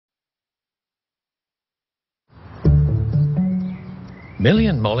Millie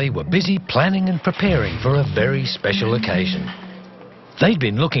and Molly were busy planning and preparing for a very special occasion. They'd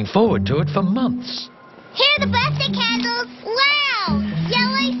been looking forward to it for months. Here are the birthday candles. Wow!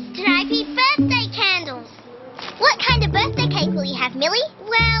 Yellow stripy birthday candles. What kind of birthday cake will you have, Millie?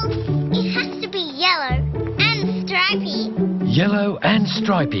 Well, it has to be yellow and stripy. Yellow and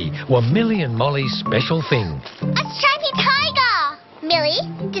stripy were Millie and Molly's special thing. A stripy tiger! Millie,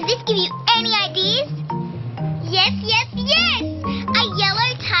 does this give you any ideas? Yes, yes, yes! A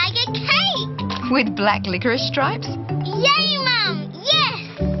yellow tiger cake! With black licorice stripes? Yay, Mum! Yes!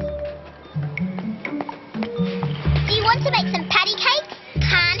 Do you want to make some patty cakes?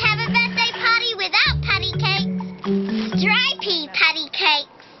 Can't have a birthday party without patty cakes. Stripy patty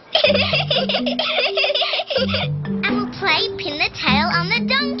cakes. And we'll play pin the tail on the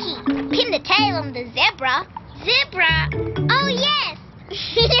donkey. Pin the tail on the zebra. Zebra. Oh, yes.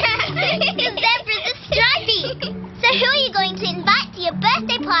 The zebra's a stripy. So who are you going to invite to your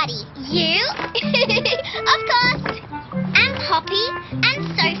birthday party? You? Of course. And Poppy, and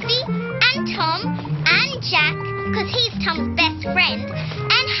Sophie, and Tom, and Jack, because he's Tom's best friend,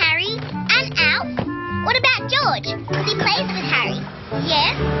 and Harry, and Alf. What about George, because he plays with Harry?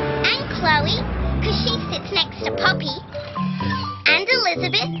 Yes. And Chloe, because she sits next to Poppy. And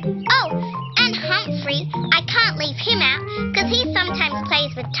Elizabeth. Oh, and Humphrey. I can't leave him out, because he sometimes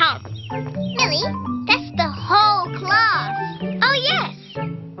plays with Tom. Millie, that's the whole class. Oh, yes.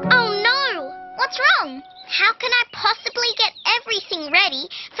 Oh, no. What's wrong? How can I possibly get everything ready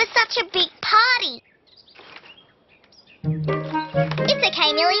for such a big party? It's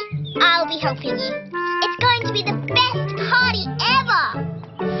okay, Millie. I'll be helping you. It's going to be the best party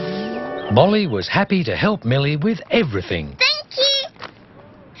ever. Molly was happy to help Millie with everything. Thank you.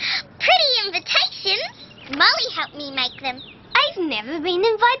 Pretty invitations. Molly helped me make them. I've never been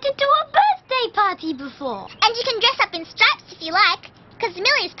invited to a birthday party before. And you can dress up in stripes if you like, because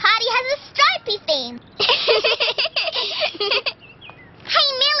Millie's party has a stripy theme. Hey,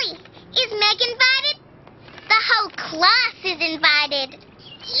 Millie, is Meg invited? The whole class is invited.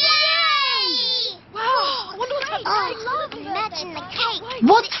 Yay! Wow, I wonder what Oh, imagine the cake.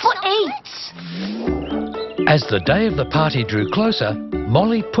 What's for eight? As the day of the party drew closer,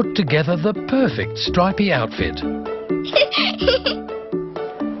 Molly put together the perfect stripy outfit,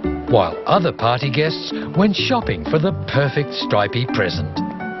 while other party guests went shopping for the perfect stripy present.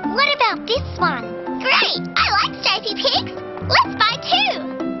 What about this one? Great! I like stripy pigs. Let's buy two.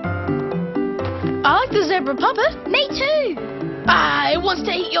 I like the zebra puppet. Me too. It wants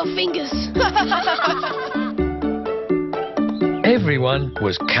to eat your fingers. Everyone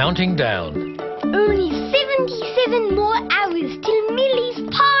was counting down. Only 77 more hours till Millie's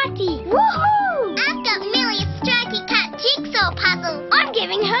party. Woohoo! I've got Millie's stripy cat jigsaw puzzle. I'm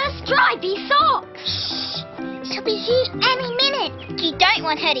giving her stripy socks. Shh. She'll be here any minute. You don't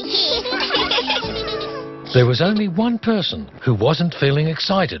want her to hear. There was only one person who wasn't feeling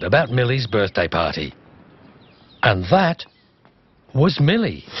excited about Millie's birthday party. And that was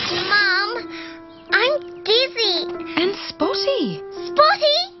Millie. Mum, I'm dizzy. And Spotty.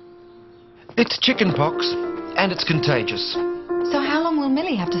 Spotty? It's chicken pox, and it's contagious. So how long will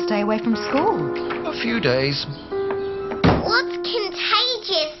Millie have to stay away from school? A few days. What's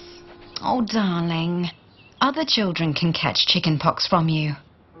contagious? Oh, darling. Other children can catch chicken pox from you.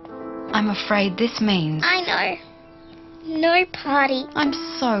 I'm afraid this means... I know. No party. I'm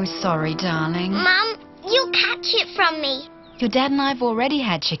so sorry, darling. Mum, you'll catch it from me. Your dad and I have already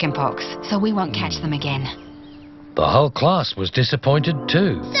had chicken pox, so we won't catch them again. The whole class was disappointed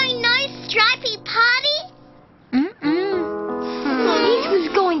too. So no stripy party? Mm-mm. This was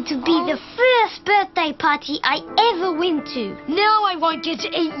going to be the first birthday party I ever went to. Now I won't get to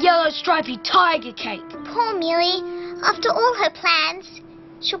eat yellow stripy tiger cake. Poor Millie. After all her plans,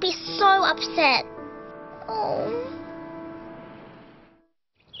 she'll be so upset. Oh.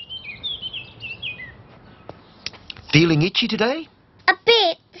 Feeling itchy today? A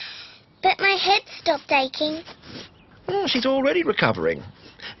bit, but my head stopped aching. Oh, she's already recovering.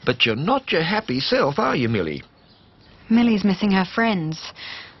 But you're not your happy self, are you, Millie? Millie's missing her friends.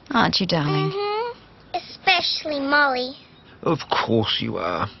 Aren't you, darling? Especially Molly. Of course you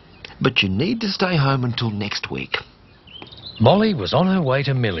are. But you need to stay home until next week. Molly was on her way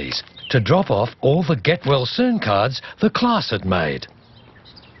to Millie's to drop off all the Get Well Soon cards the class had made.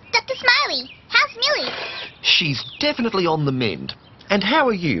 Dr. Smiley, how's Millie? She's definitely on the mend. And how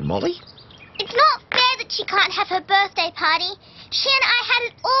are you, Molly? It's not fair that she can't have her birthday party. She and I had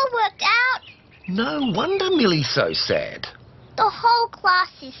it all worked out. No wonder Millie's so sad. The whole class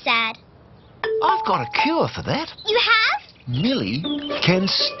is sad. I've got a cure for that. You have? Millie can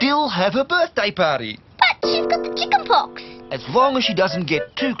still have her birthday party. But she's got the chicken pox. as long as she doesn't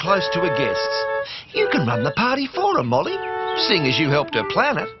get too close to her guests. You can run the party for her, Molly, seeing as you helped her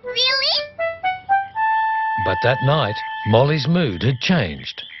plan it. Really? But that night, Molly's mood had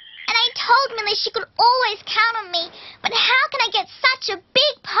changed. And I told Millie she could always count on me. But how can I get such a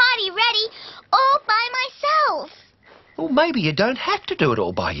big party ready all by myself? Well, maybe you don't have to do it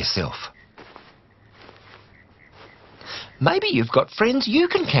all by yourself. Maybe you've got friends you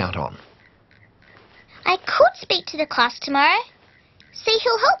can count on. I could speak to the class tomorrow. See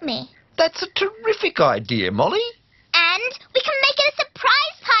who'll help me. That's a terrific idea, Molly. And we can make it a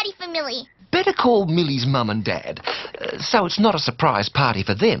surprise party for Millie. Better call Millie's mum and dad, so it's not a surprise party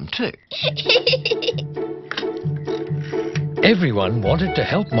for them too. Everyone wanted to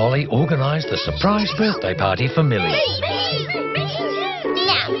help Molly organise the surprise birthday party for Millie.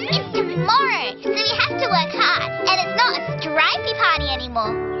 Now, it's tomorrow, so we have to work hard. And it's not a stripy party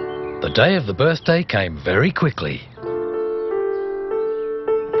anymore. The day of the birthday came very quickly.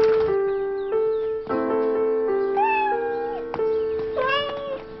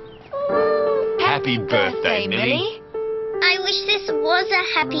 Happy birthday, Millie. I wish this was a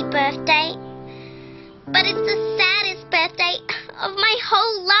happy birthday. But it's the saddest birthday of my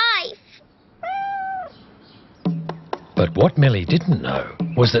whole life. But what Millie didn't know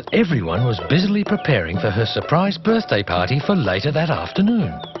was that everyone was busily preparing for her surprise birthday party for later that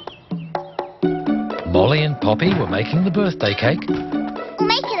afternoon. Molly and Poppy were making the birthday cake. We'll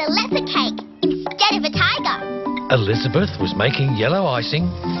make it a leopard cake instead of a tiger. Elizabeth was making yellow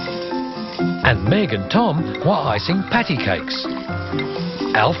icing. And Meg and Tom were icing patty cakes.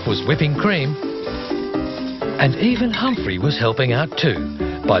 Alf was whipping cream. And even Humphrey was helping out too,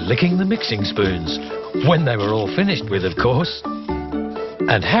 by licking the mixing spoons, when they were all finished with, of course.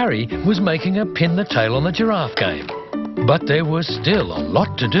 And Harry was making a pin the tail on the giraffe game. But there was still a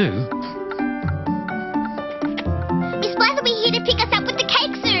lot to do. Miss Blythe will be here to pick us up with the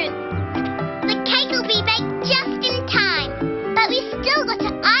cake soon. The cake will be baked just in time. But we still got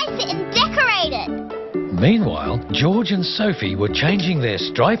to ice it and decorate it. Meanwhile, George and Sophie were changing their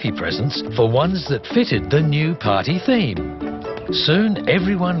stripy presents for ones that fitted the new party theme. Soon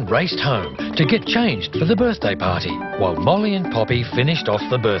everyone raced home to get changed for the birthday party, while Molly and Poppy finished off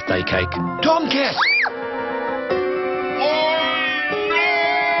the birthday cake. Tomcat!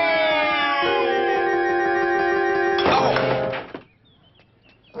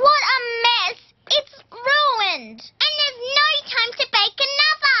 What a mess! It's ruined! And there's no time to bake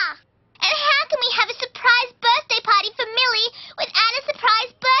another! And how can we have a surprise birthday party for Millie without a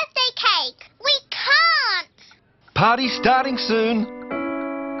surprise birthday cake? We can't! Party starting soon.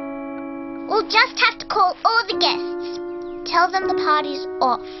 We'll just have to call all the guests. Tell them the party's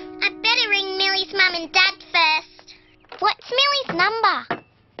off. I'd better ring Millie's mum and dad first. What's Millie's number?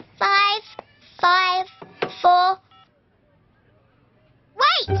 554.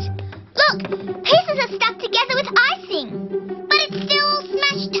 Wait! Look! Pieces are stuck together with icing. But it's still all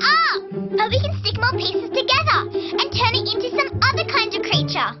smashed up. But we can stick more pieces together and turn it into some other kind of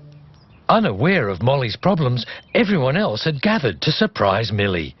creature. Unaware of Molly's problems, everyone else had gathered to surprise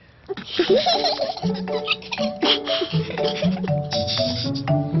Millie.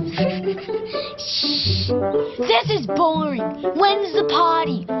 This is boring. When's the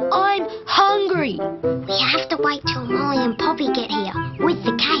party? I'm hungry. We have to wait till Molly and Poppy get here with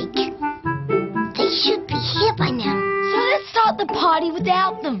the cake. They should be here by now. So let's start the party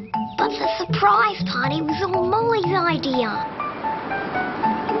without them. But the surprise party was all Molly's idea.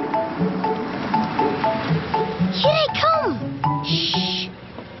 Here they come. Shh.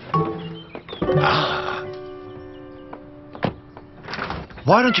 Ah.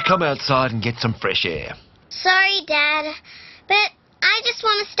 Why don't you come outside and get some fresh air? Sorry, Dad, but I just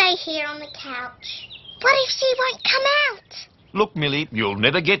want to stay here on the couch. What if she won't come out? Look, Millie, you'll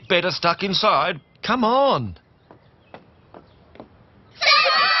never get better stuck inside. Come on.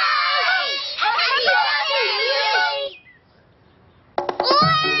 Surprise! Happy birthday, Millie!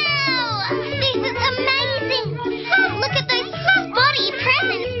 Wow! This is amazing! Look at those spotty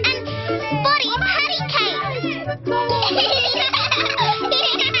presents and spotty patty cakes!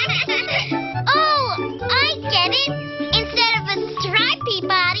 Oh, I get it! Instead of a stripy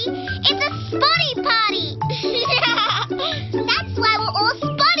party, it's a spotty party! That's why we're all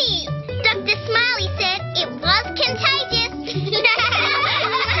spotty! Dr. Smiley said it was contagious!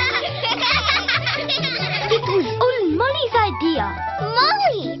 It was all Molly's idea.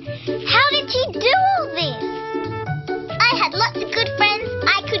 Molly, how did you do all this? I had lots of good friends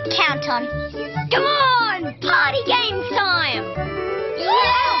I could count on. Come on! Party game time!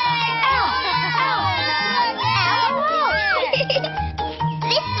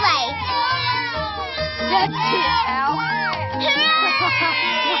 This way. That's it, Al.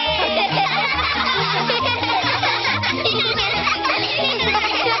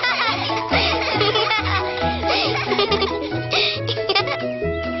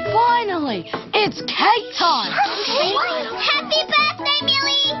 Finally, it's cake time. Happy birthday,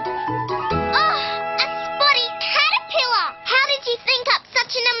 Millie! Oh, a spotty caterpillar! How did you think up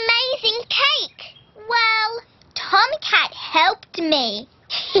such an amazing cake? Well, Tomcat helped me.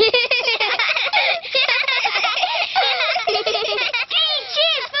 Hey,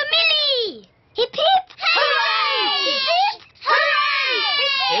 cheers for Millie! Hip hip! Hooray! Hip hip!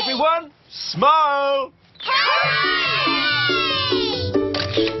 Hooray! Everyone, smile! Hooray!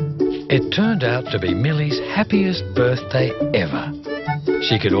 It turned out to be Millie's happiest birthday ever.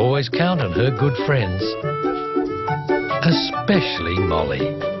 She could always count on her good friends, especially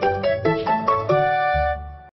Molly.